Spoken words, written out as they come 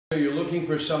Looking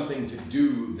for something to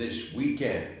do this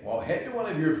weekend? Well, head to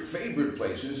one of your favorite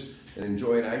places and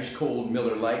enjoy an ice cold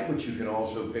Miller Lite, which you can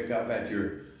also pick up at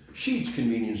your Sheetz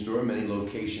convenience store. Many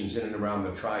locations in and around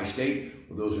the tri-state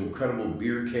with those incredible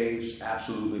beer caves.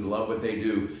 Absolutely love what they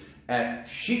do at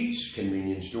Sheetz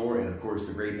convenience store, and of course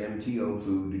the great MTO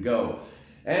food to go.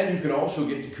 And you can also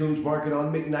get to Coons Market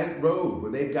on McKnight Road,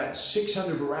 where they've got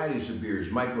 600 varieties of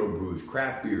beers, microbrews,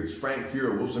 craft beers, Frank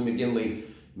Fuhrer, Wilson McGinley.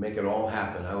 Make it all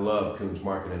happen. I love Coons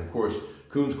Market. And of course,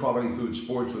 Coons Quality Food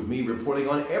Sports with me, reporting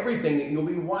on everything that you'll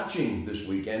be watching this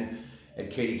weekend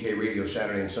at KDK Radio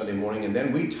Saturday and Sunday morning. And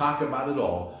then we talk about it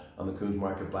all on the Coons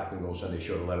Market Black and Gold Sunday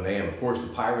show at 11 a.m. Of course, the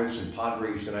Pirates and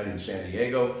Padres tonight in San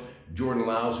Diego. Jordan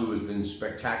Lyles, who has been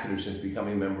spectacular since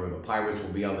becoming a member of the Pirates,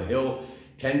 will be on the Hill.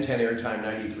 10-10 airtime,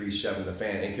 93.7 The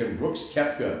Fan. And can Brooks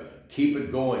Koepka keep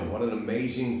it going? What an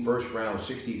amazing first round,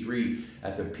 63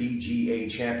 at the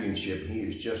PGA Championship. He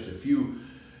is just a few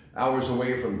hours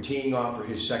away from teeing off for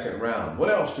his second round. What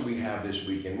else do we have this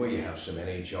weekend? Well, you have some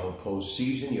NHL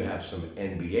postseason. You have some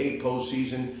NBA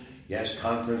postseason. Yes,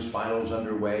 conference finals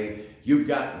underway. You've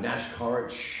got NASCAR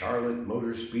at Charlotte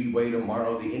Motor Speedway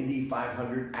tomorrow. The Indy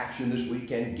 500 action this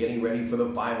weekend, getting ready for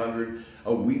the 500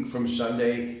 a week from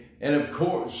Sunday. And of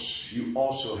course, you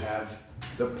also have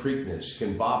the Preakness.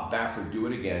 Can Bob Baffert do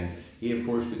it again? He, of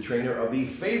course, the trainer of the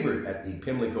favorite at the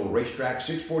Pimlico Racetrack.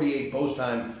 6:48 post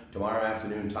time tomorrow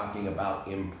afternoon, talking about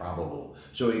improbable.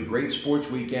 So a great sports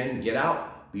weekend. Get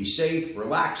out, be safe,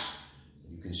 relax.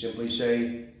 You can simply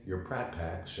say your Pratte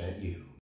Pack sent you.